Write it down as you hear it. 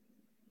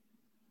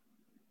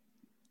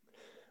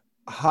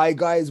Hi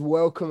guys,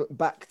 welcome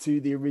back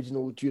to the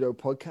original Judo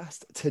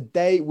podcast.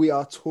 Today we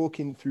are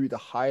talking through the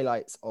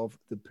highlights of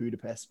the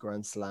Budapest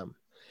Grand Slam.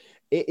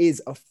 It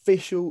is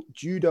official,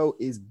 Judo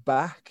is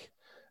back.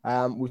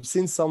 We've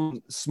seen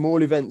some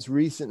small events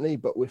recently,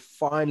 but we're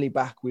finally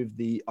back with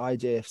the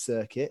IJF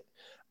circuit.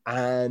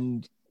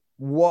 And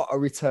what a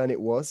return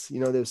it was. You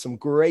know, there was some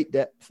great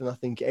depth, and I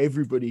think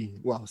everybody,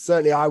 well,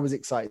 certainly I was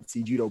excited to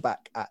see Judo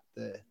back at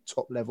the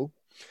top level.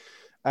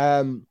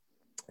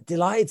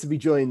 Delighted to be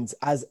joined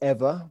as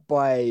ever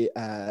by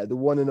the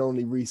one and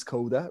only Reese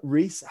Calder.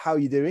 Reese, how are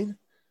you doing?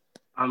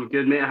 I'm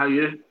good, mate. How are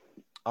you?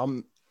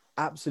 I'm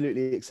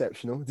absolutely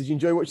exceptional. Did you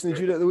enjoy watching the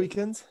Judo at the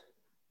weekend?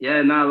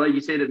 Yeah, no, like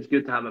you said, it was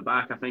good to have it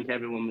back. I think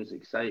everyone was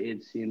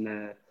excited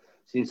seeing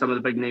some of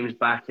the big names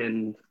back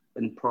in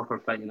proper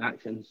fighting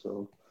action.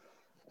 So,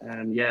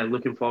 yeah,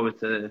 looking forward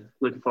to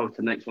the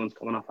next ones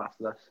coming up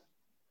after this.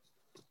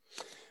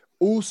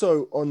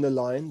 Also on the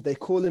line, they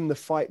call him the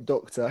fight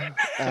doctor,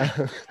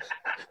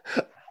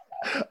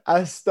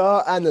 a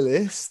star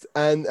analyst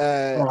and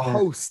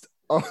host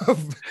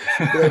of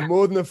the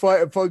More Than a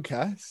Fighter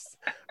podcast,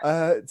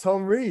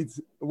 Tom Reed.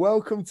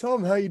 Welcome,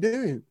 Tom. How are you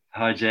doing?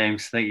 Hi,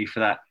 James. Thank you for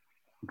that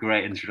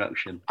great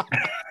introduction.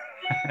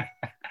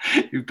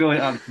 You've built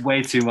it up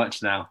way too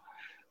much now.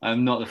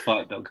 I'm not the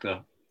fight doctor.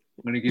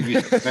 I'm going to give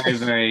you very,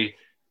 very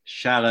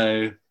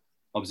shallow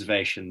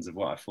observations of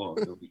what I thought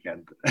of the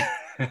weekend.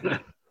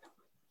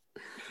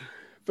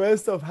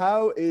 First off,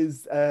 how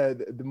is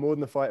the More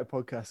Than a Fighter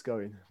podcast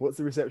going? What's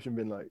the reception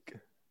been like?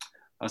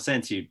 I was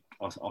saying to you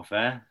off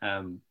air,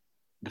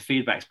 the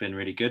feedback's been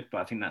really good, but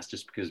I think that's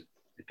just because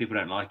if people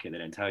don't like it, they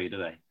don't tell you, do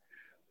they?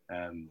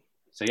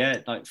 So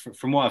yeah, like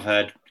from what I've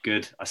heard,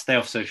 good. I stay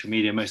off social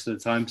media most of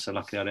the time, so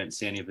luckily I don't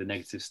see any of the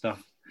negative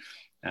stuff,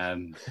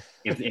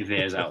 if it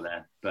is out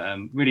there. But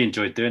really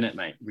enjoyed doing it,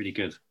 mate. Really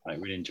good. I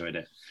really enjoyed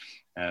it.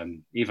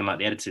 Even like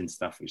the editing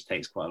stuff, which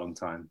takes quite a long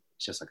time.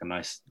 It's just like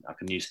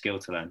a new skill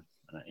to learn.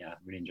 Yeah,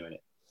 really enjoyed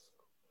it.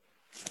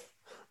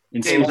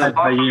 Inspired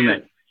by you,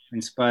 mate.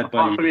 Inspired by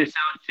you. Apart from yourself,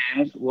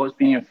 James, what's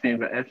been your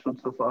favourite episode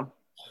so far?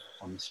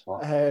 On the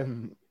spot.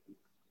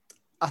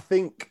 I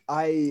think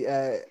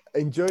I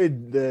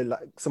enjoyed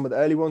some of the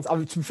early ones. I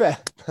mean, to be fair,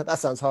 that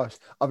sounds harsh.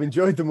 I've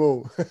enjoyed them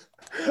all.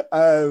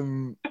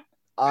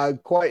 I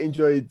quite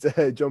enjoyed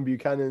John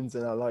Buchanan's,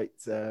 and I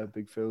liked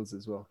Big Phil's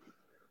as well.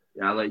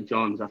 Yeah, I like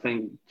John's. I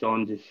think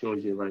John just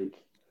shows you like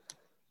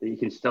that you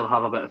can still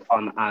have a bit of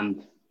fun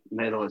and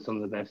medal at some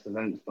of the best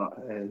events, but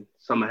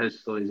some of his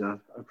stories are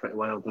pretty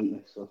wild, aren't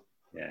they? So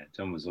yeah,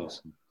 John was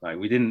awesome. Like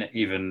we didn't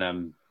even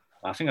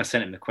I think I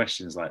sent him the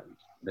questions like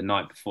the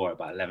night before at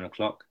about 11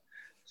 o'clock,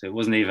 so it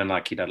wasn't even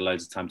like he'd had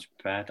loads of time to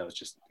prepare. That was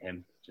just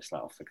him, just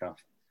like off the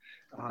cuff.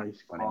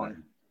 He's funny.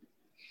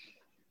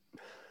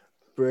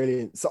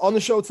 Brilliant. So on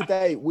the show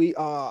today, we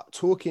are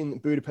talking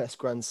Budapest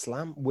Grand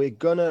Slam. We're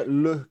gonna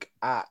look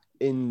at,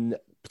 in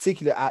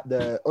particular, at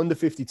the under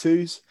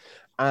 52s,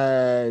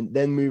 and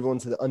then move on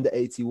to the under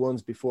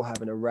 81s before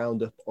having a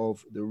roundup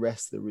of the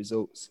rest of the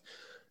results.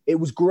 It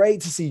was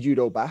great to see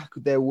Judo back.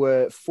 There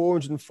were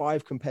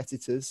 405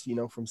 competitors, you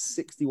know, from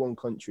 61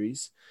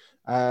 countries.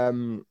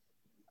 And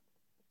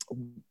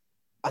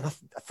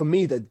for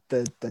me, the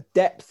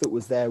depth that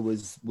was there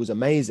was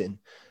amazing.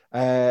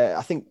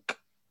 I think,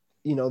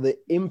 you know, the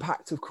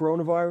impact of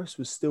coronavirus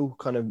was still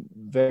kind of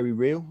very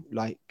real.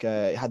 Like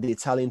it had the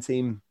Italian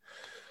team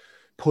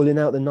pulling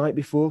out the night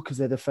before because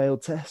they had a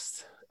failed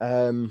test.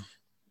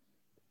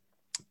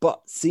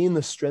 But seeing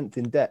the strength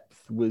in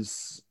depth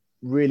was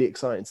really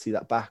exciting to see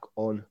that back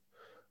on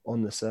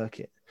the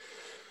circuit.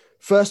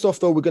 First off,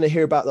 though, we're going to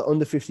hear about the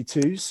under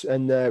 52s,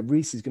 and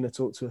Reese is going to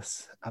talk to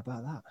us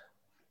about that.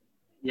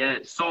 Yeah,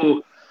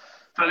 so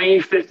for me,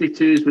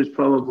 52s was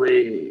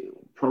probably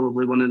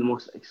one of the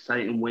most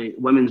exciting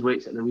women's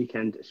weights at the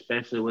weekend,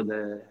 especially with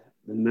the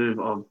move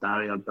of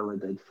Daria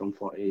Biladid from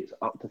 48s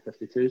up to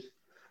 52s.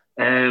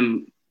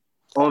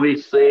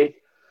 Obviously,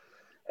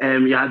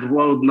 you had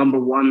world number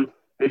one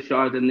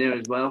Bouchard in there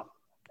as well,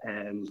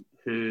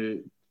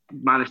 who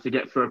managed to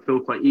get through her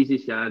pool quite easy.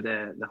 She had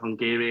the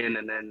Hungarian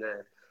and then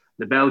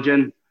the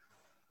Belgian.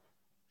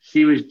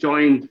 She was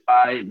joined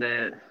by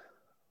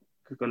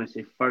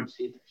third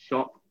seed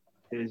Shop,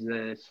 who's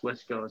the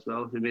Swiss girl as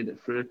well, who made it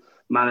through,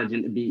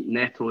 managing to beat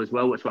Neto as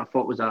well, which I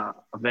thought was a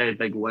very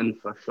big win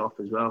for Shop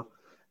as well.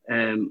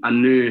 I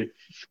knew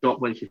Shop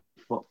when she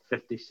fought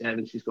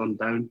 57, she's gone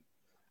down,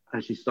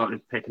 and she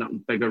started picking up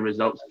bigger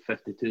results at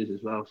 52s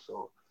as well.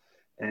 So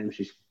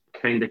she's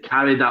kind of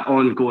carried that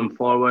on going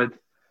forward.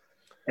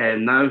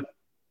 Now,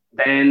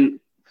 then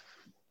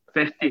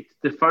the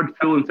third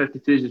pool in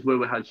 52s is where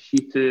we had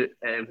Shitu,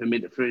 who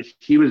made it through.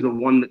 She was the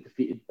one that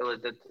defeated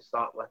Biladid to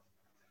start with.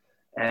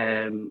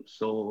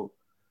 So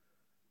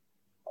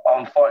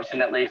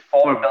unfortunately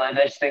for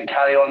Biladid, she didn't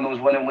carry on those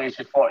winning ways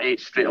to 48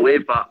 straight away.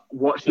 But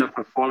watching her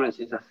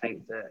performances, I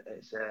think that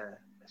it's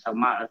a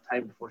matter of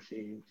time before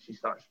she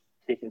starts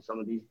taking some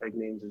of these big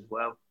names as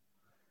well.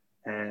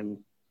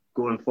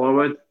 Going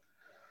forward,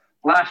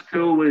 last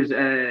pool was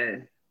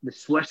the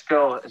Swiss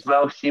girl as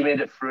well. She made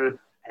it through.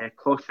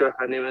 Kosher,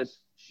 her name is.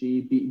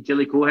 She beat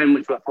Jilly Cohen,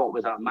 which I thought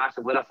was a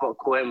massive win. I thought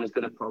Cohen was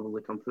going to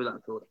probably come through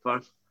that field at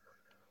first.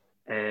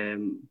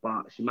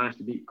 But she managed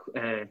to beat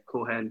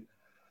Cohen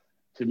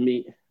to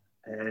meet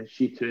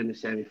Shitu in the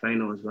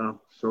semi-final as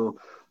well. So,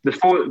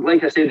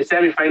 like I said, the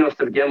semi-finals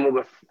to begin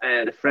with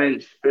the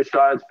French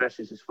Bouchard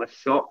versus the Swiss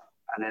Shop,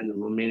 and then the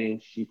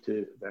Romanian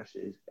Shitu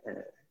versus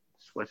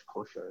Swiss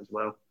Kosher as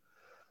well.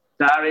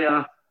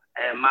 Daria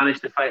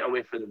managed to fight her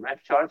way through the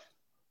rep charge,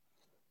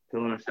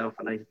 pulling herself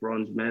a nice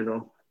bronze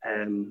medal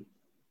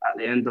at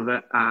the end of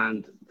it.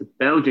 And the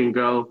Belgian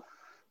girl,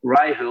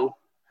 Rahul,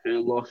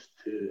 who lost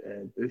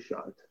to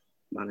Bouchard,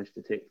 managed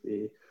to take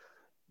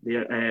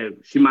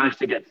she managed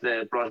to get to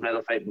the bronze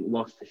medal fight, but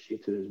lost to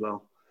Shitu as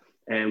well,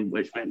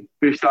 which meant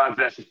Bouchard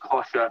versus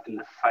Kosher in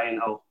the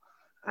final,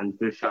 and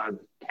Bouchard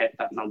kept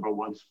that number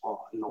one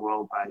spot in the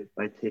world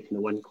by taking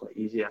the win quite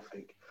easy, I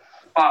think.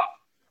 But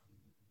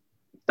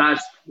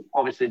that's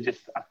obviously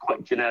just a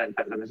quick generic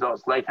bit of the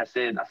results. Like I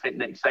said, I think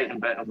the exciting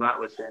bit of that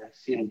was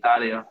seeing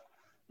Daria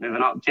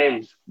moving up.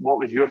 James, what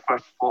was your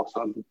first thoughts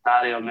on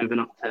Daria moving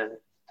up to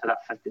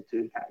that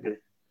 52 category?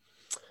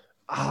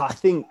 I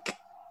think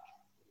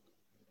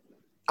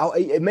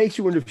it makes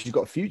you wonder if she's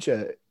got a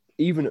future,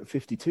 even at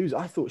 52s.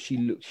 I thought she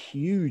looked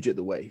huge at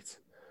the weight.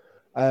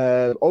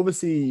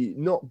 Obviously,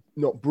 not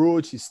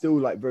broad. She's still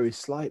like very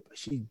slight, but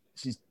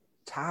she's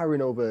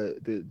towering over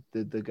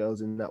the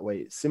girls in that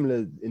way,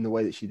 similar in the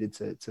way that she did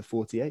to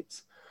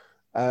 48s.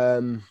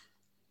 I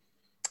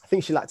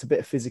think she lacked a bit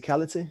of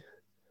physicality,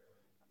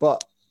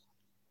 but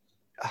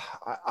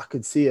I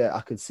could see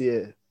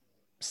her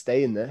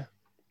staying there.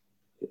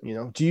 You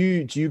know, do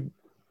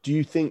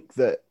you think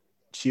that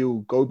she'll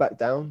go back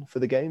down for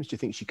the games? Do you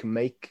think she can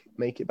make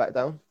it back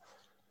down?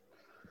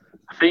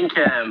 I think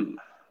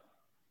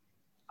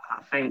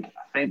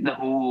the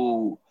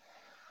whole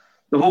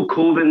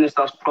COVID and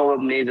stuff's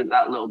probably made it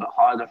that little bit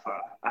harder for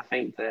her. I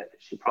think that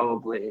she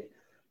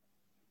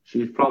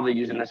was probably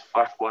using this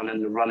first one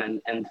and the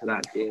running into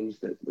that games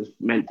that was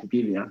meant to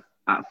be there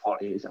at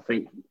 48s. I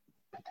think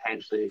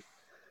potentially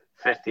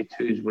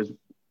 52s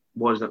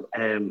was a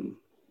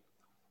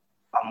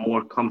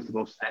more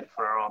comfortable step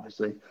for her,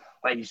 obviously.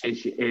 Like you said,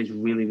 she is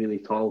really, really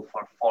tall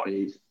for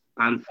 40s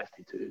and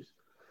 52s.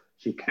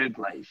 She could,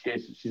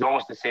 she's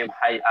almost the same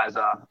height as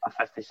a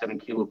 57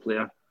 kilo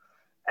player.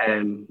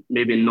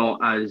 Maybe not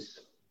as,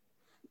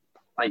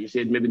 like you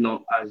said, maybe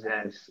not as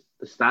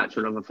the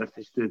stature of a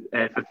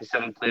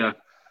 57 player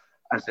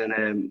as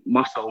in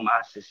muscle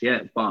mass just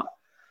yet. But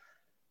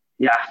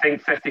yeah, I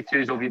think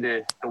 52s will be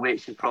the weight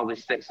she probably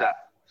sticks at.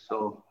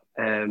 So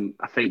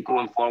I think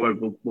going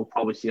forward, we'll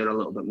probably see her a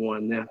little bit more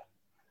in there.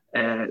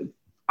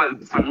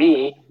 But for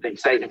me, the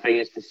exciting thing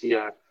is to see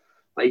her,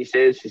 like you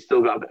said, she's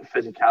still got a bit of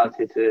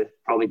physicality to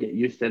probably get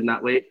used to in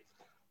that weight.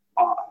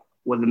 But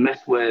with the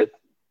miss with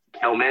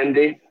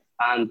Kelmendi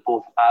and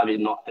both Avi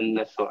not in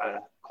this sort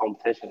of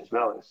competition as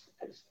well,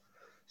 it's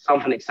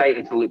something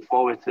exciting to look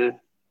forward to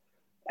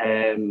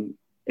in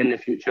the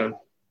future,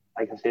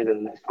 like I said,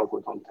 in the next couple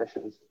of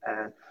competitions.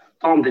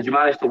 Tom, did you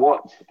manage to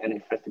watch any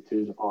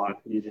 52s, or are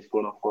you just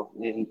going off what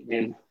me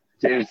and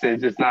James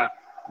said just now?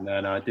 No,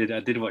 I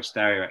did watch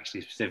Daria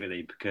actually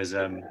specifically because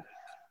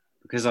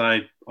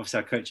I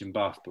coach in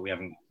Bath, but we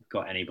haven't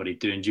got anybody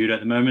doing judo at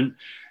the moment.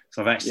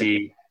 So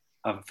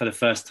I've for the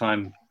first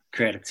time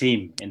created a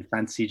team in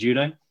fantasy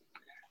judo,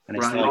 and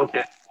it's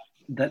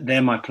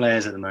they're my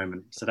players at the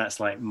moment. So that's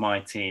like my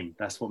team.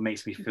 That's what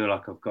makes me feel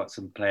like I've got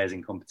some players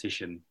in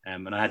competition.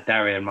 And I had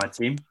Daria in my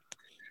team,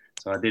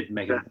 so I did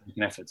make an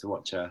effort to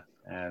watch her.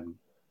 And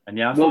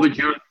yeah, what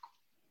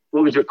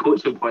would your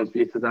coaching points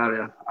be to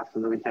Daria after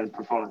the weekend's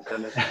performance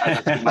as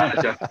a team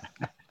manager?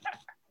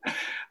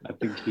 I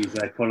think he's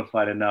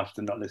qualified enough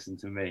to not listen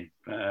to me.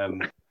 But,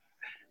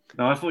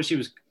 no, I thought she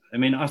was. I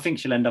mean, I think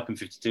she'll end up in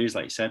 52s,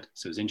 like you said.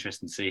 So it was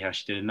interesting to see how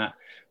she did in that.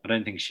 I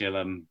don't think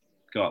she'll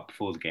go up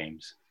before the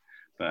games.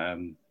 But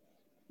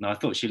no, I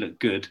thought she looked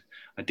good.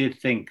 I did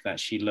think that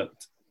she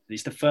looked.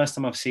 It's the first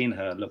time I've seen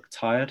her look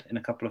tired in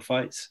a couple of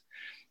fights.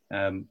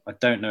 I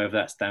don't know if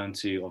that's down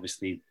to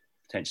obviously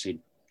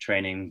potentially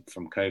training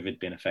from COVID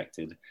being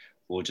affected,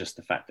 or just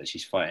the fact that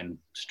she's fighting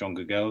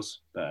stronger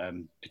girls, but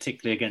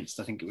particularly against,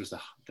 I think it was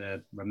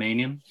the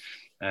Romanian.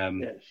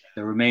 The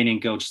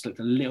Romanian girl just looked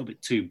a little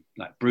bit too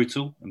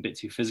brutal and a bit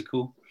too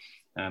physical,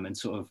 and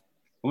sort of,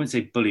 I wouldn't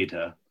say bullied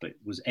her, but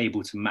was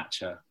able to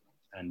match her.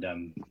 And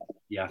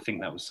I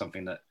think that was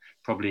something that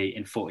probably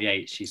in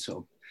 48, she's sort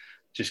of,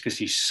 just because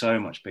she's so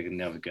much bigger than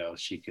the other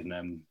girls, she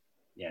can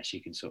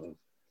sort of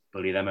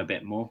bully them a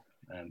bit more.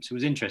 So it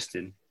was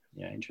interesting.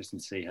 Yeah, interesting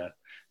to see her.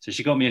 So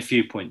she got me a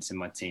few points in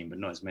my team, but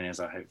not as many as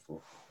I hoped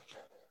for.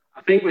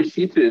 I think with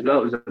Shitu as well,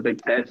 it was a big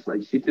test.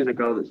 Like, Shitu's a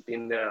girl that's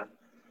been there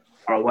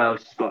for a while.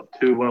 She's got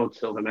 2 world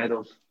silver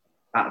medals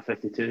at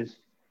 52s.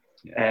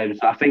 Yeah.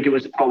 So I think it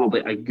was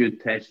probably a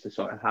good test to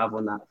sort of have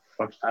on that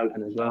first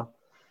outing as well.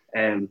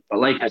 But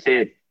like I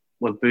said,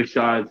 with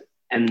Bouchard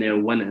in there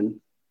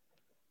winning,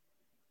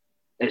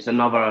 it's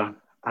another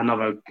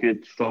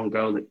good, strong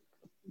girl that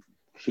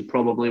she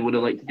probably would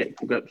have liked to get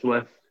to grips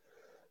with.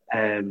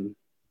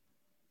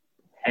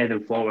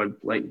 heading forward,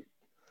 like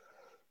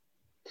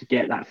to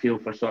get that feel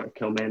for sort of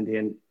Kilmendy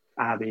and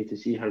Abbey to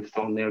see how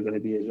strong they're going to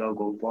be as well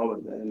going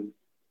forward.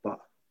 But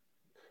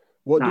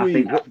what do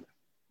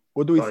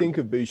we sorry. think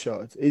of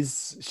Bouchard?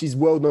 She's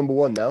world number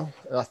one now,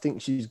 and I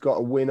think she's got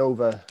a win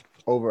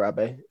over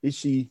Abbey. Is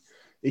she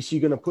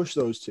going to push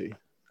those two,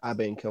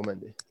 Abbey and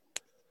Kilmendy,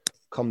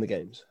 come the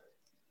games?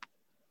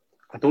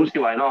 I don't see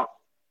why not.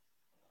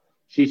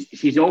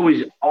 She's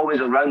always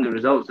around the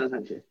results,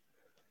 isn't she?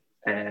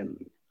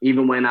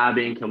 Even when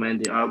Abbey and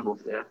Kilmendy are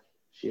both there,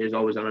 she is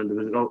always around the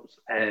results.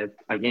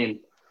 Again,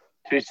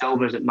 2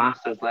 silvers at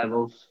Masters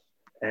levels.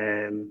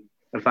 In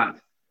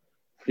fact,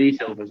 3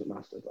 silvers at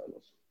Masters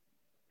levels.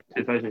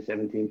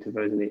 2017,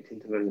 2018,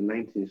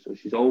 2019. So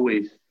she's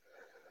always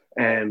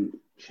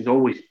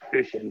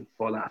pushing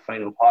for that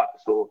final part.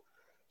 So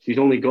she's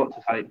only got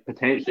to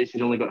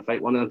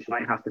fight one of them. She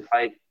might have to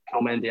fight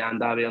Kilmendy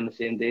and Abbey on the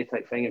same day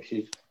type thing if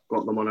she's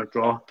got them on her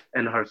draw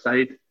in her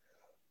side.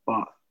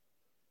 But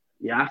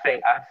yeah,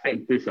 I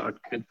think Bouchard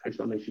could push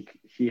on, and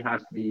she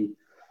has to be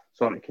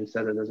sort of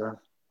considered as a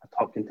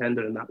top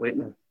contender in that weight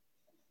now.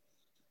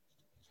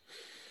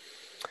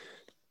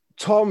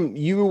 Tom,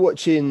 you were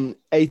watching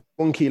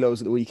 81 kilos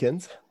at the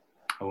weekend.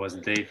 I was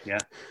indeed, yeah.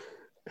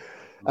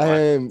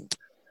 Do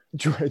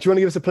you want to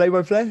give us a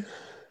play-by-play?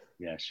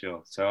 Yeah,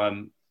 sure.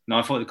 So, no,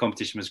 I thought the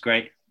competition was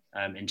great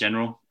in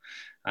general.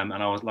 And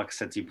I was, like I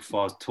said to you before,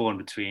 I was torn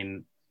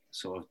between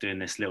sort of doing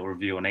this little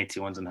review on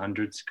 81s and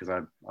 100s because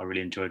I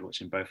really enjoyed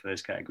watching both of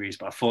those categories.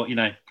 But I thought,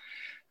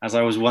 as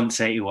I was once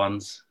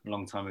 81s a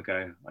long time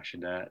ago, I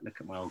should look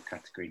at my old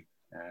category.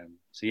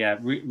 So yeah,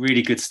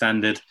 really good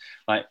standard.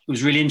 Like, it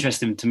was really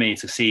interesting to me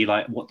to see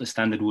like what the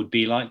standard would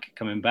be like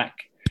coming back,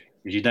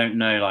 because you don't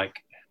know like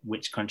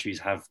which countries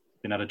have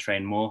been able to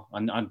train more.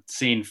 And I've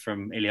seen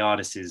from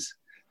Iliadis's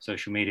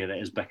social media that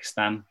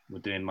Uzbekistan were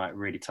doing like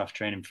really tough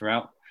training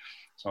throughout.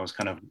 So I was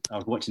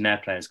watching their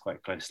players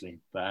quite closely.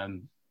 But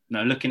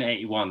no, looking at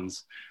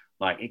 81s,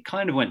 like it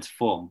kind of went to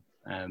form.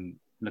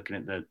 Looking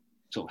at the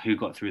sort of who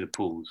got through the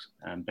pools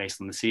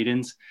based on the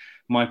seedings.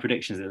 My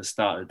predictions at the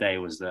start of the day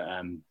was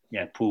that,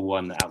 pool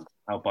 1, that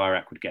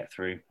Al-Bayrak would get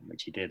through,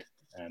 which he did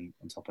on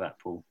top of that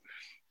pool.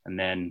 And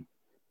then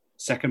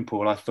second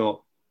pool, I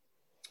thought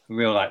a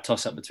real like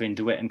toss-up between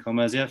DeWitt and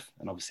Komerziev,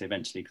 and obviously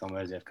eventually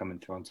Komerziev coming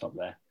through on top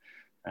there.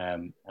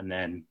 And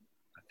then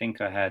I think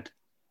I had,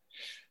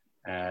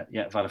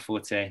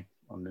 Valaforte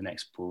on the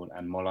next pool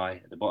and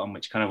Molai at the bottom,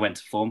 which kind of went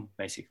to form,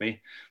 basically.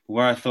 But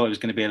where I thought it was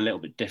going to be a little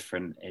bit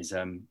different is,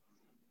 I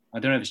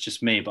don't know if it's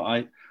just me, but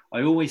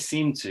I always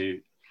seem to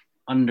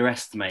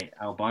underestimate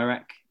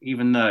Al-Bayrak,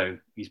 even though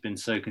he's been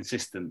so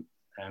consistent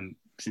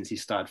since he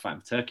started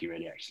fighting for Turkey,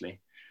 really, actually.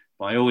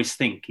 But I always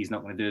think he's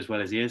not going to do as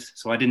well as he is.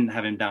 So I didn't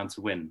have him down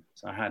to win.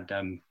 So I had,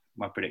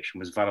 my prediction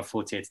was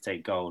Valaforte to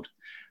take gold.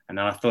 And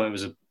then I thought it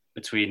was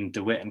between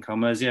DeWitt and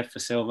Komerziev for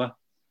silver.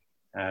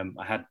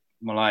 I had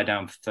Molai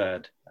down for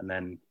third, and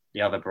then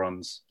the other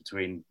bronze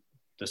between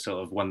the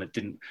sort of one that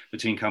didn't,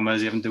 between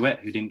Komerziev and DeWitt,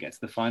 who didn't get to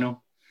the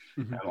final.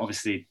 Mm-hmm.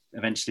 Obviously,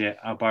 eventually,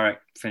 Al-Bayrak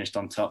finished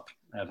on top,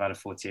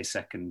 Valaforte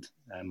second,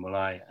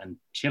 Molai and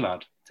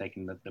Chillard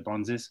taking the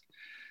bronzes.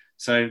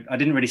 So I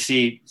didn't really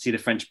see the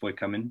French boy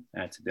coming,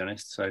 to be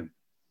honest. So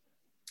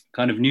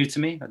kind of new to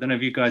me. I don't know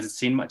if you guys had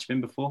seen much of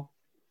him before.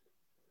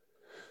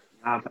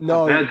 I've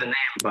heard the name,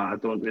 but I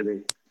don't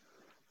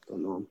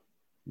know him.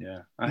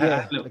 Yeah, I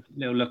had a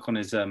little look on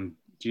his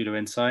judo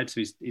inside.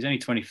 So he's only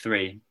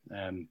 23.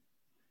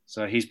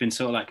 So he's been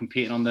sort of like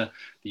competing on the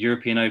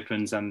European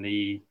Opens and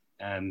the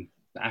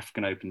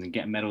African Opens and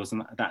getting medals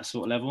and that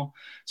sort of level.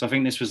 So I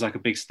think this was like a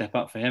big step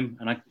up for him,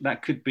 and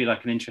that could be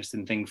like an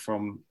interesting thing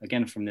from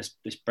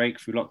this break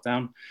through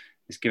lockdown.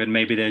 It's given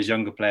maybe those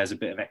younger players a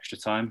bit of extra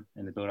time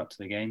in the build up to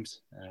the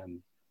games,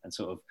 and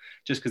sort of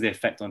just because the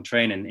effect on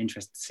training.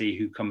 Interested to see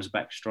who comes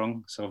back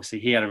strong. So obviously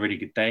he had a really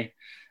good day,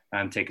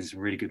 taking some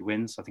really good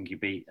wins. I think he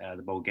beat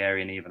the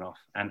Bulgarian Ivanov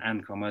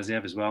and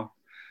Komerziev as well.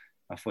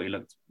 I thought he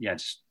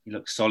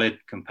looked solid,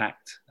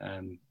 compact,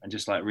 and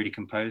just like really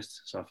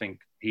composed. So I think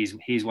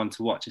he's one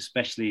to watch,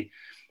 especially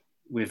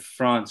with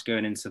France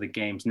going into the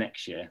games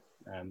next year.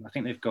 I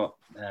think they've got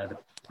the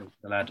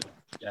lad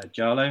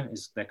Jarlo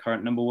is their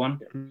current number one,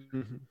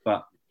 mm-hmm.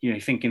 But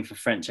thinking for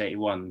French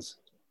 81s,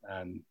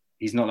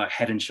 he's not like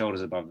head and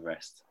shoulders above the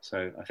rest.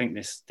 So I think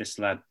this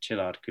lad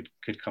Chillard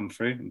could come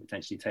through and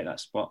potentially take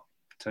that spot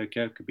for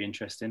Tokyo. Could be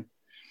interesting.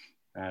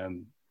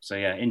 So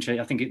yeah,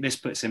 I think this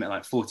puts him at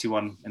like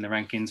 41 in the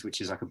rankings,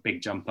 which is like a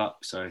big jump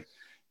up. So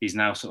he's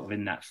now sort of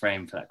in that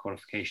frame for that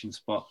qualification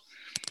spot.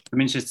 I'm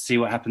interested to see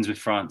what happens with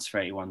France for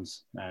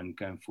 81s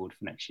going forward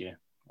for next year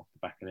off the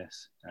back of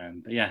this.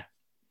 But yeah,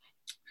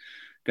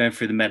 going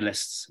through the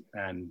medalists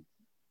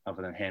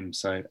other than him.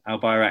 So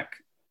Al-Bayrak,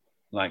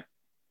 like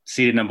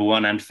seeded number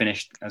one and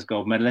finished as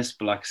gold medalist.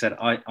 But like I said,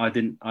 I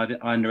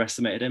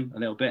underestimated him a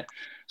little bit.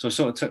 So I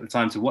sort of took the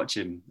time to watch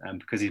him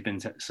because he's been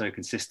so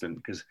consistent,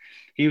 because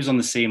he was on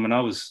the scene when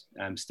I was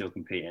still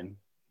competing.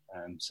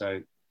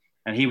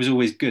 And he was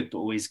always good, but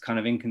always kind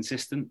of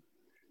inconsistent.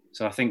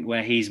 So I think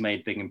where he's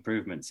made big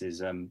improvements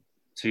is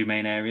two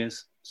main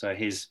areas. So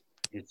his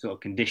his sort of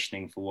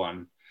conditioning for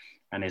one,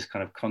 and his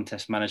kind of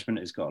contest management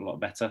has got a lot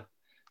better.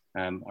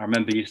 I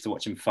remember used to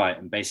watch him fight,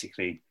 and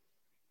basically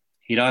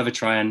he'd either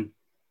try and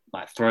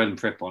like throw them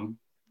prip on,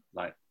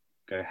 like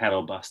go hell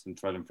or bust and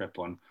throw them prip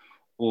on,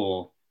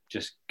 or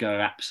just go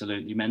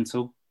absolutely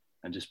mental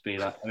and just be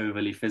like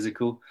overly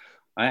physical.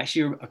 I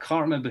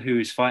can't remember who he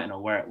was fighting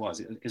or where it was.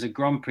 It was a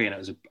Grand Prix, and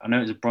I know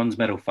it was a bronze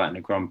medal fight in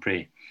a Grand Prix,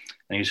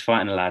 and he was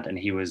fighting a lad, and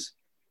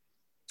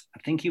I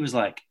think he was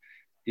like,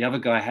 the other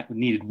guy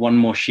needed one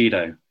more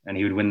Shido and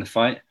he would win the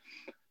fight.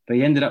 But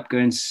he ended up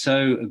going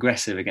so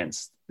aggressive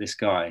against this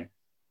guy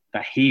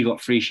that he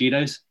got 3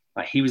 Shidos.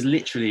 Like he was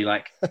literally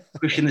like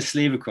pushing the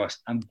sleeve across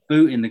and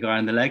booting the guy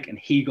in the leg, and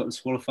he got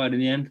disqualified in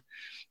the end.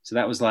 So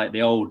that was like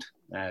the old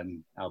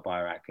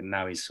Al-Bayrak, and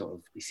now he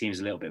seems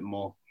a little bit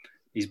more,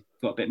 he's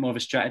got a bit more of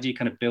a strategy,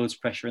 kind of builds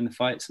pressure in the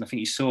fights. And I think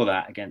you saw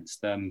that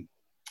against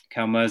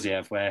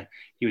Kalmurziev, where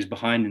he was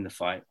behind in the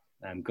fight,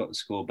 got the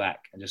score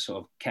back and just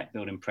sort of kept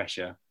building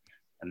pressure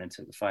and then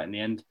took the fight in the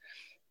end.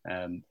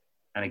 And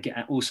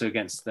again, also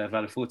against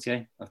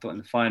Valefortier, I thought in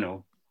the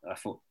final,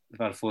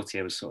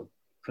 Valefortier was sort of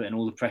putting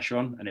all the pressure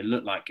on, and it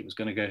looked like it was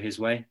going to go his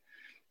way.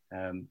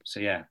 So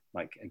yeah,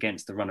 like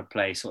against the run of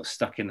play, sort of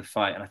stuck in the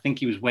fight. And I think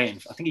he was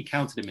waiting. I think he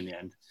counted him in the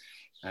end.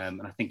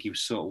 And I think he was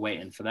sort of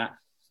waiting for that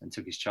and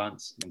took his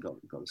chance and got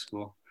the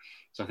score.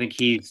 So I think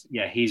he's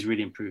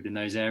really improved in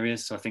those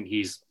areas. So I think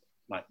he's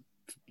like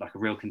a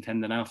real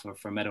contender now for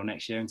a medal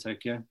next year in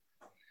Tokyo.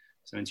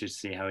 So I'm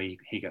interested to see how he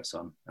gets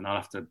on, and I'll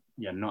have to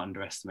not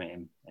underestimate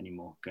him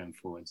anymore going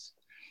forwards.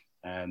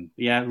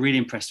 Really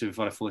impressed with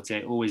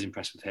Valefortier. Always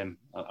impressed with him.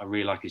 I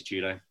really like his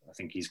judo. I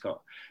think he's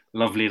got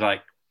lovely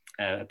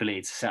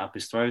ability to set up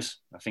his throws.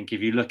 I think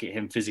if you look at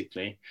him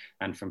physically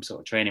and from sort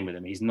of training with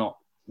him, he's not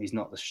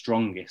the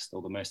strongest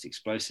or the most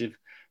explosive,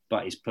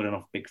 but he's putting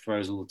off big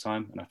throws all the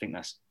time. And I think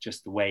that's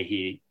just the way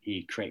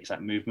he creates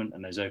that movement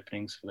and those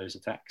openings for those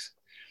attacks.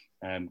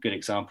 Good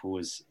example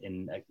was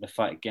in the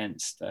fight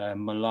against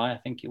Malai, I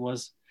think it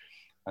was.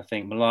 I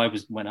think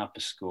Malai went up a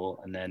score,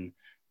 and then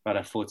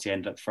Valefortier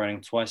ended up throwing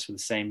him twice with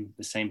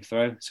the same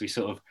throw. So he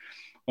sort of,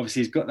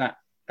 obviously he's got that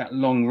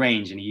long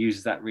range, and he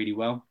uses that really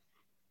well,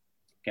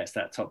 gets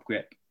that top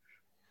grip.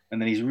 And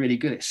then he's really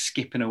good at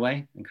skipping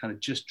away and kind of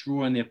just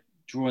drawing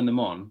them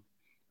on.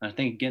 And I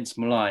think against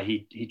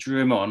Malai, he drew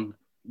him on,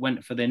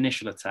 went for the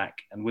initial attack,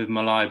 and with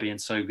Malai being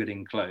so good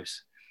in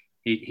close,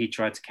 he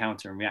tried to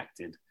counter and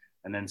reacted.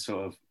 And then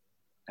sort of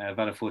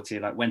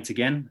Valefortier went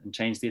again and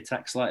changed the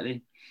attack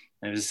slightly.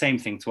 And it was the same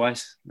thing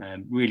twice.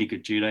 Really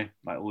good judo.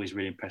 Always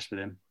really impressed with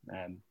him.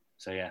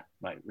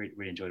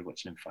 Really enjoyed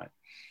watching him fight.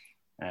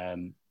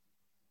 And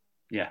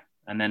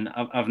then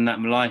other than that,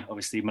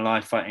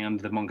 Malai fighting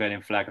under the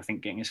Mongolian flag, I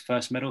think getting his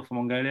first medal for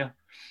Mongolia.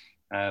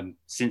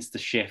 Since the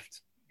shift,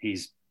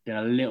 he's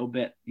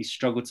been he's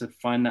struggled to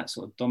find that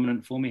sort of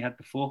dominant form he had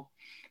before.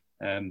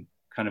 Kind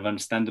of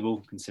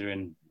understandable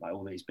considering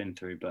all that he's been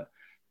through, but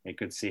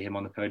good to see him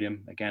on the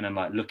podium again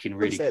and looking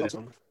really good.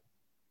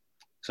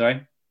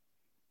 Sorry?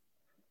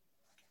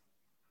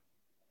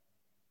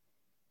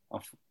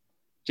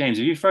 James,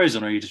 are you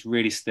frozen or are you just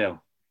really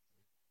still?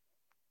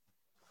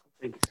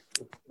 No,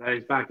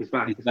 he's back. He's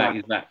back.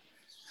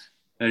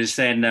 I was just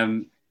saying,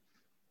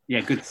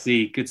 good to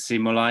see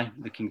Malai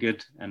looking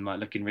good and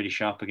looking really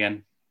sharp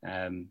again.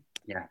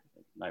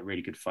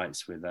 Really good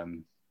fights with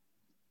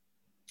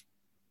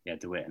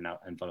DeWitt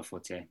and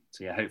Valefortier.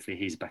 So hopefully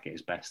he's back at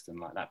his best,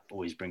 and that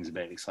always brings a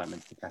bit of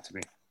excitement to the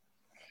category.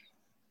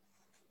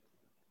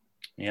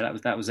 Yeah,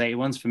 that was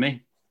 81s for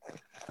me.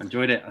 I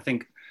enjoyed it. I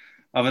think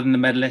other than the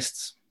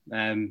medalists,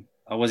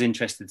 I was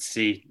interested to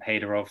see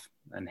Haydarov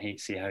and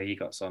see how he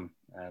got on.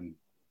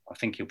 I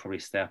think he'll probably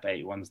stay up at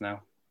 81s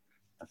now.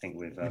 I think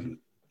with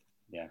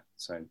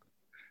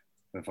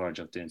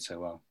Vorojov doing so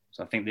well.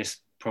 So I think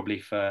this probably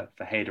for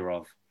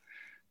Haydarov,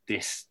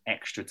 this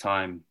extra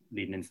time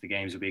leading into the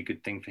games would be a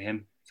good thing for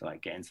him to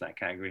get into that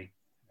category.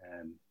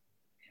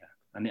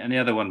 And the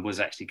other one was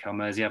actually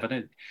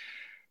Kalmurziev.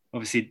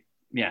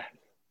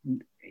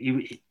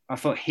 I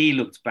thought he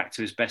looked back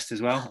to his best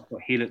as well. I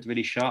thought he looked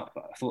really sharp.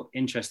 But I thought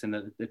interesting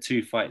that the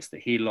 2 fights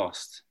that he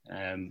lost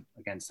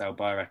against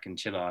Al-Bayrak and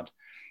Chillard,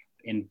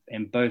 in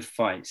both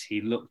fights,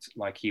 he looked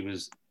like he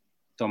was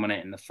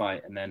dominating the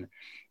fight. And then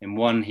in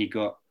one, he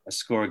got a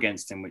score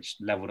against him, which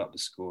leveled up the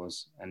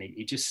scores. And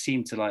he just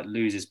seemed to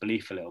lose his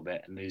belief a little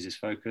bit and lose his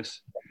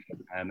focus.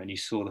 And you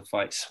saw the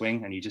fight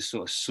swing, and you just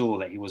sort of saw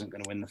that he wasn't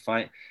going to win the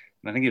fight.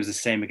 And I think it was the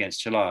same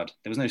against Chillard.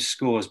 There was no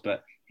scores,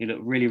 but he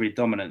looked really, really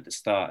dominant at the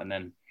start. And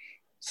then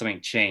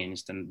something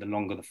changed. And the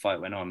longer the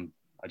fight went on,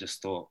 I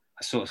sort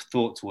of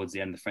thought towards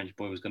the end, the French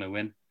boy was going to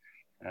win.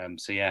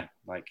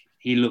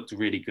 He looked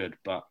really good,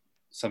 but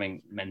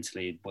something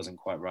mentally wasn't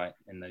quite right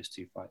in those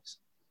 2 fights.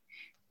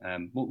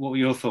 What were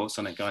your thoughts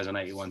on it, guys, on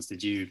 81s?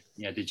 Did you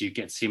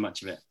get to see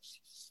much of it?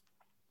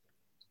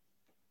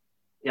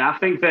 Yeah, I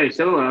think very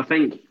similar. I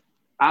think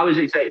I was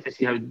excited to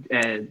see how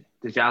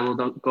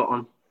Djalo got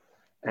on.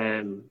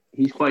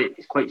 He's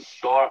quite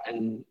short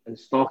and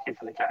stocky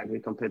for the category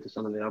compared to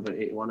some of the other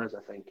 81ers,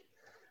 I think.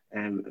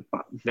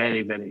 But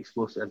very, very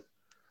explosive.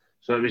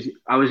 So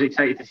I was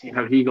excited to see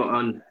how he got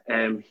on.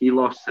 He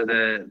lost to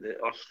the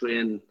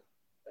Austrian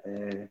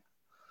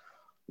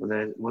with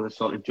a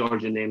sort of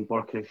Georgian name,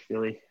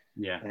 Borkashvili.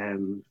 Yeah.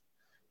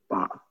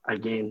 But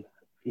again,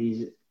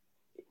 he's,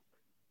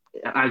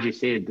 as you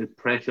said, the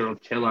pressure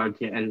of Chillard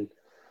getting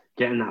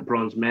that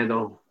bronze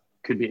medal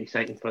could be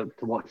exciting to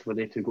watch for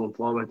they two going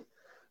forward.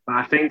 But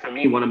I think for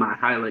me, one of my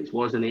highlights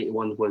was in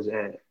 81 was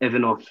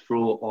Ivanov's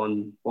throw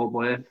on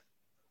Otboyev,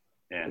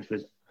 which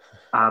was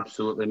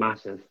absolutely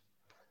massive.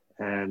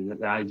 That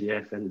the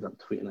IGF ended up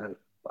tweeting out.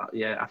 But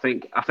yeah, I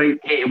think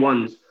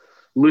 81's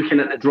looking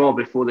at the draw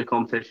before the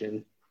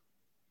competition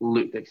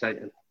looked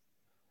exciting.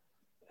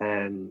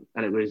 And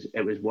it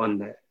was one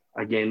that,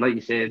 again, like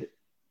you said,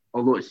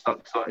 although it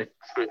stuck sort of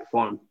true to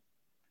form,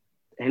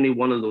 any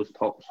one of those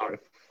top sort of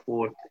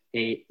 4 to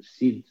 8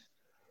 seeds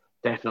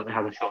definitely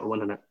have a shot of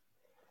winning it.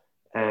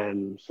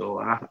 So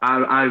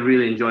I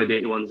really enjoyed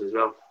 81s as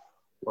well.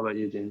 What about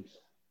you, James?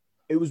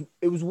 It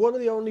was one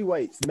of the only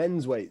weights,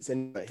 men's weights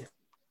anyway,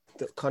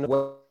 that kind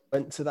of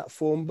went to that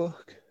form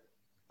book.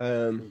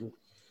 A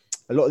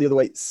lot of the other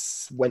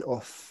weights went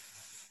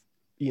off,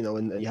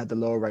 and you had the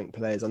lower ranked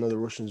players. I know the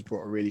Russians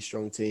brought a really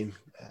strong team,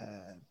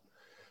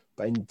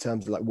 but in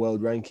terms of like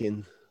world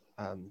ranking,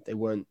 they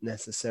weren't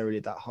necessarily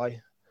that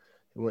high.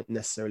 They weren't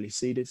necessarily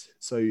seeded.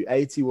 So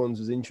 81s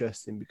was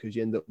interesting because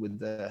you end up with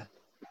the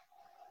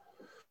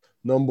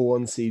number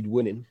 1 seed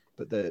winning,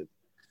 but the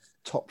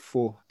top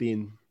 4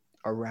 being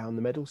around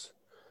the medals.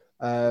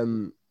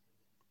 Do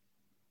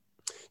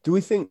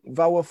we think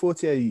Valois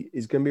Fortier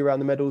is going to be around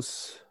the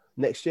medals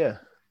next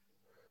year?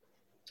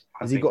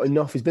 Has he got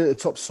enough? He's been at the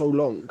top so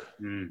long.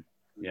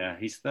 Yeah,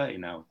 he's 30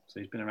 now, so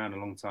he's been around a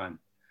long time.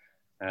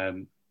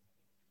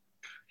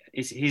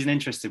 He's an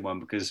interesting one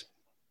because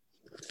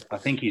I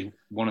think he's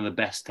one of the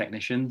best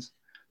technicians,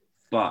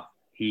 but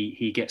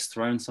he gets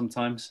thrown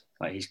sometimes.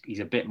 Like he's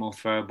a bit more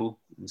throwable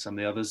than some of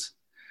the others.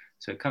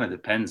 So it kind of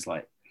depends,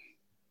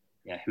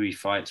 who he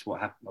fights,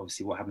 what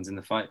happens in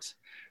the fights.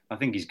 I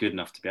think he's good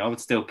enough to be. I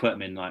would still put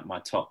him in like my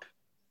top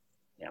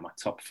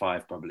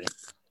 5 probably.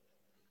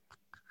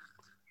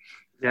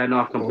 Yeah,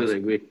 no, I completely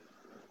agree.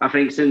 I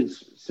think since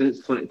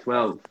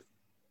 2012,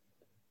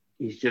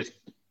 he just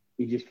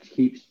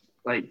keeps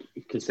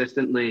he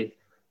consistently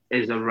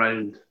is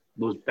around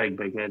those big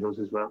medals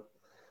as well.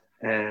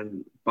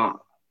 But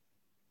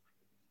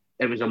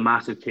it was a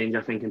massive change,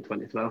 I think, in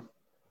 2012,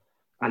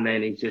 and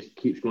then he just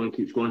keeps going.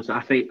 So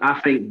I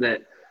think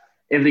that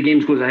if the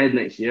games goes ahead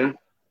next year,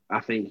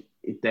 I think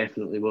it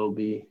definitely will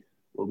be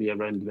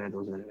around the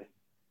medals anyway.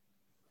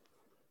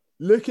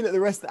 Looking at the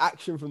rest of the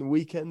action from the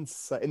weekends,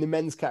 so in the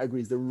men's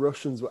categories, the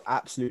Russians were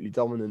absolutely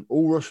dominant.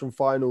 All Russian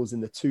finals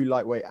in the 2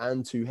 lightweight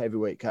and 2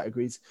 heavyweight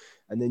categories.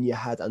 And then you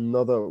had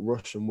another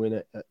Russian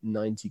winner at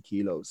 90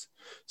 kilos.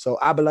 So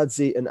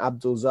Abeladze and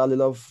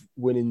Abdulzalilov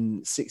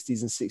winning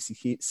 60s and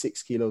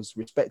 66 kilos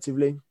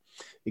respectively.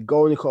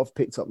 Igornikov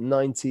picked up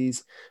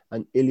 90s,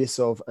 and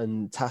Ilyasov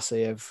and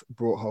Tasayev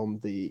brought home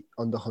the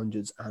under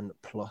 100s and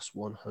plus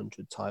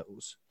 100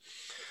 titles.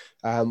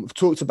 We've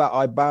talked about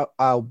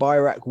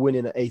Al-Bayrak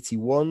winning at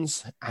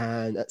 81s,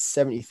 and at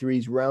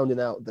 73s, rounding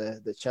out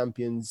the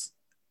champions,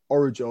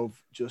 Orojov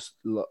just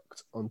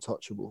looked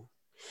untouchable.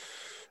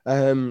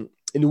 In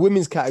the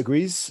women's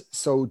categories,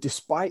 so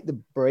despite the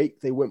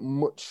break, they went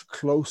much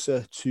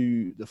closer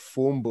to the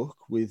form book,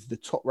 with the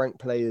top-ranked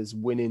players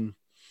winning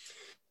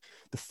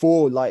the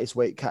 4 lightest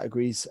weight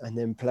categories, and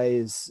then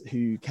players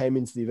who came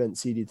into the event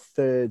seeded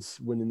 3rd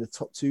winning the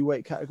top 2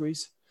 weight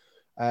categories.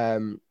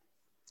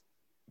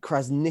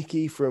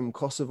 Krasnicki from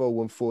Kosovo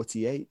won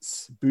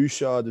 48s.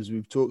 Bouchard, as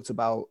we've talked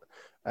about,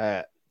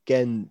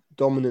 again,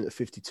 dominant at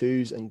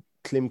 52s, and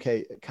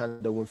Klimke at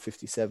Canada won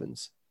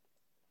 57s.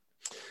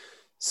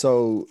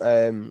 So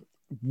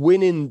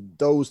winning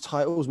those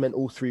titles meant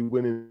all 3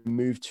 women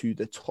moved to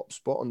the top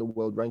spot on the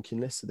world ranking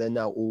list. So they're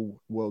now all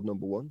world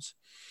number 1s.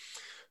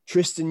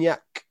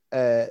 Tristaniak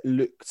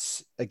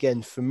looked,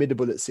 again,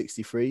 formidable at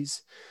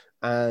 63s.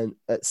 And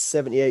at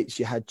 78s,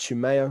 you had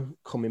Chumeo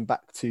coming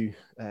back to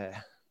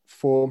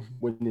form,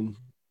 winning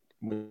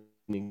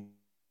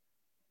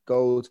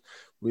gold,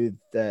 with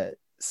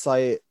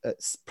Sayed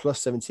at plus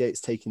 78s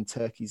taking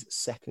Turkey's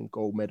 2nd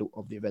gold medal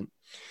of the event.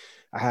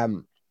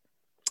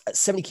 At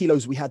 70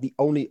 kilos, we had the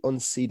only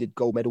unseeded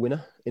gold medal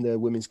winner in the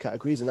women's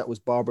categories, and that was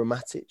Barbara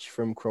Matic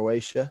from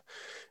Croatia.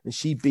 And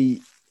she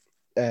beat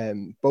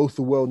both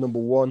the world number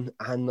 1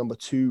 and number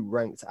 2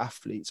 ranked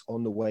athletes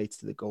on the way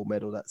to the gold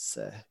medal. That's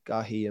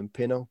Gahi and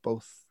Pinot,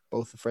 both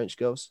the French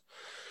girls.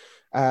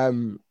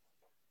 Again,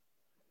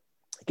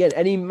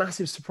 any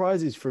massive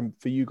surprises for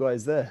you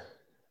guys there?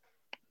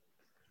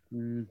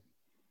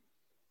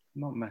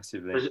 Not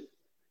massively.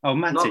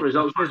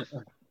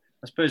 Matic.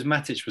 I suppose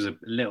Matic was a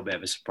little bit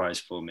of a surprise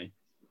for me.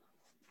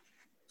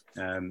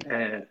 What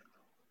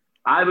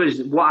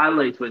I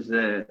liked was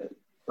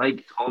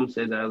like Tom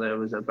said earlier,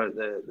 was about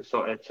the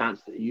sort of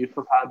chance that youth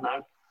have had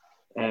now.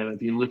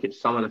 If you look at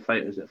some of the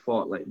fighters that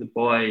fought, like the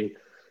boy,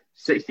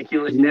 60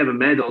 kilos, he never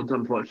medalled,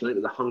 unfortunately,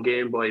 but the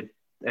Hungarian boy,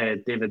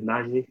 David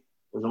Nagy,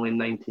 was only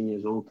 19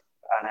 years old.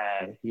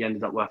 and he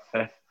ended up with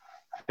 5th.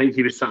 I think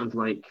he was something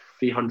like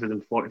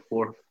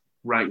 344th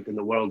ranked in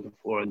the world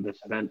before in this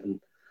event, and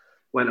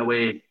went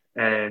away,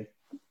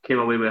 came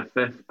away with a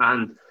 5th.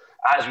 And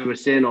as we were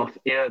saying off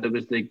air, there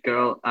was the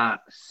girl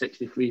at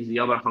 63, the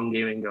other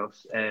Hungarian girl,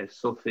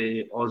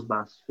 Sophie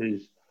Osbas,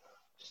 who's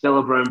still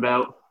a brown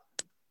belt,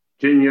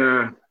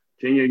 junior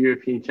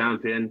European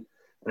champion,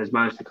 and has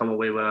managed to come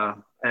away with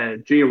a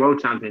junior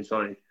world champion,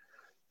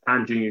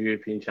 and junior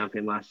European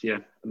champion last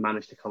year, and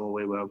managed to come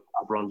away with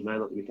a bronze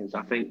medal at the weekend. So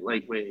I think,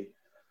 like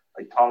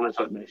Thomas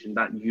mentioned,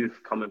 that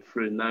youth coming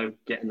through now,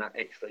 getting that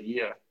extra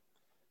year,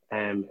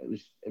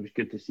 it was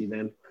good to see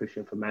them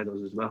pushing for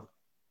medals as well.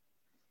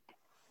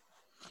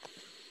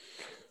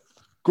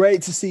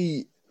 Great to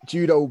see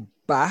judo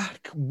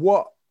back.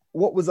 What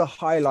was a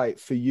highlight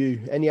for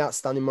you? Any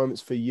outstanding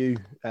moments for you,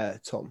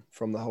 Tom,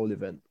 from the whole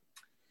event?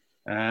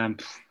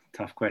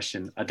 Tough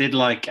question. I did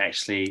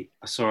actually,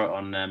 I saw it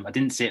on, I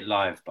didn't see it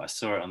live, but I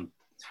saw it on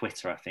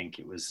Twitter. I think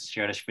it was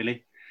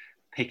Sherishvili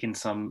picking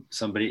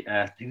somebody,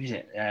 who is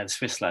it? The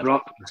Swiss lad.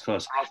 Of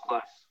course.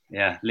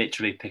 Yeah,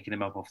 literally picking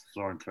him up off the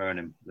floor and throwing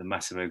him the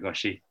massive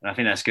ogoshi. And I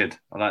think that's good.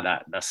 I like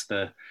that. That's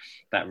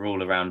that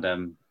rule around,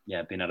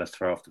 being able to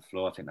throw off the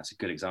floor. I think that's a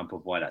good example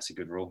of why that's a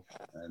good rule.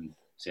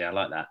 So yeah, I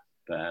like that.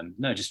 But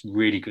no, just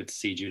really good to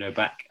see judo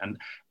back, and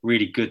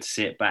really good to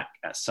see it back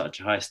at such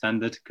a high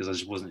standard, because I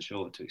just wasn't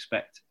sure what to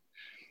expect.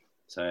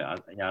 So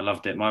I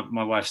loved it.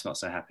 My wife's not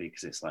so happy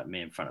because it's like me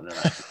in front of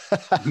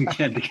the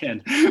weekend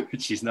again,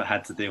 which she's not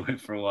had to deal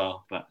with for a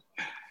while. But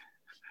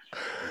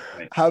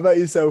how about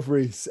yourself,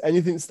 Reese?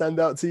 Anything stand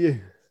out to you?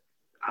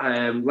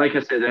 Like I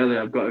said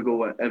earlier, I've got to go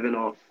with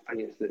Ivanov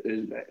against the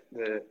Uzbek,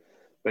 the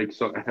big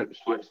sort of hip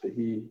switch that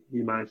he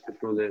managed to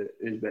throw the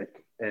Uzbek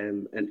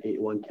in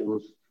 81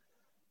 kilos.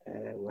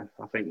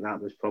 I think that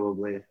was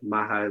probably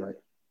my highlight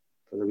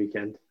for the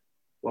weekend.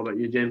 What about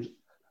you, James?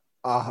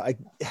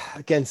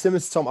 Again,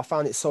 similar to Tom, I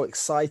found it so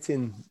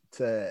exciting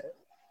to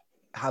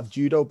have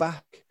judo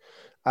back.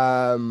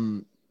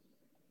 The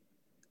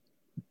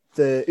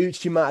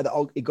Uchimata that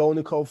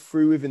Igolnikov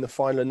threw with in the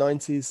final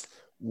 90s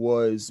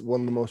was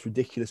one of the most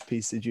ridiculous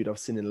pieces of judo I've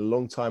seen in a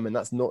long time, and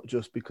that's not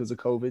just because of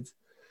COVID.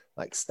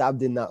 Like,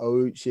 stabbed in that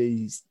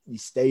Ouchi, he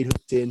stayed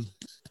hooked in,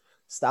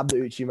 stabbed the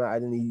Uchimata,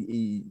 and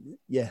he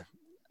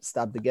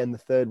stabbed again. The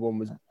third one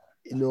was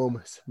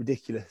enormous,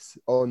 ridiculous,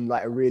 on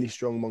like a really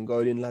strong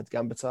Mongolian lad,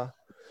 Gambata.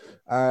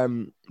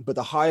 But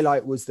the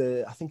highlight was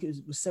I think it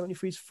was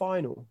 73's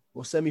final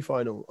or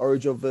semi-final,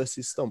 Orojov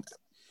versus Stump.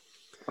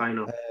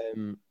 Final.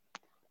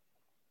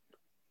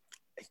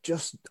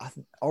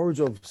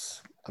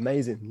 Orojov's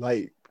amazing.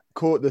 Like,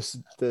 caught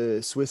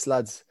the Swiss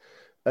lads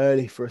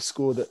early for a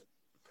score that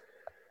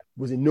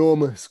was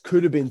enormous.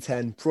 Could have been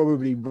 10,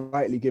 probably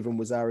rightly given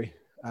Wazari.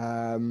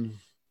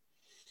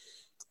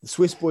 The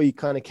Swiss boy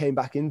kind of came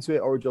back into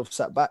it. Orojov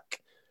sat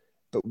back.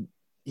 But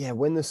yeah,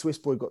 when the Swiss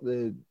boy got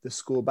the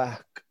score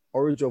back,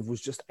 Orojov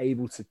was just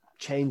able to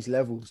change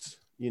levels.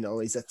 You know,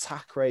 his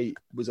attack rate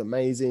was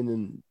amazing,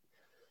 and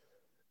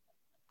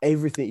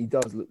everything he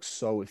does looks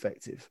so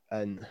effective.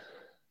 And,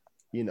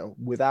 you know,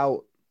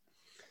 without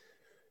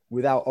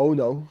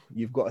Ono,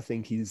 you've got to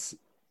think he's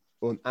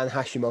and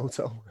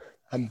Hashimoto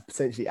and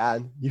potentially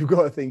Anne, you've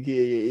got to think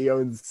he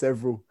owns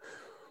several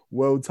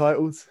world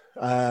titles.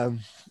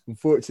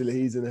 Unfortunately,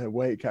 he's in a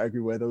weight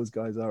category where those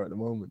guys are at the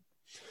moment.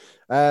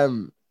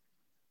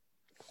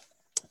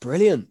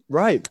 Brilliant.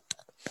 Right.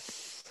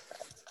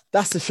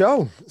 That's the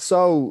show.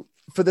 So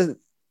for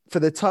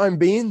the time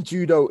being,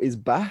 judo is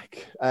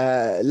back.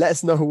 Let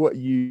us know what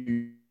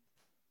you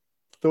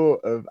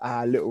thought of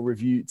our little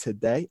review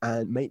today,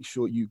 and make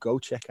sure you go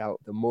check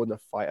out the More Than a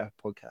Fighter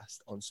podcast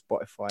on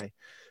Spotify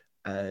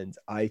and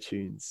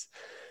iTunes.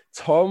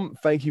 Tom,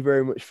 thank you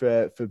very much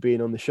for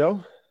being on the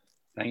show.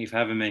 Thank you for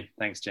having me.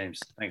 Thanks, James.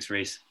 Thanks,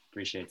 Reese.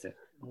 Appreciate it.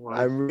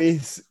 And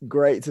Reese,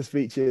 great to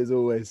speak to you as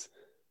always.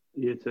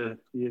 You too.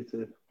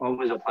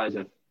 Always a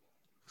pleasure.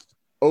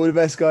 All the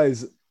best,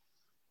 guys.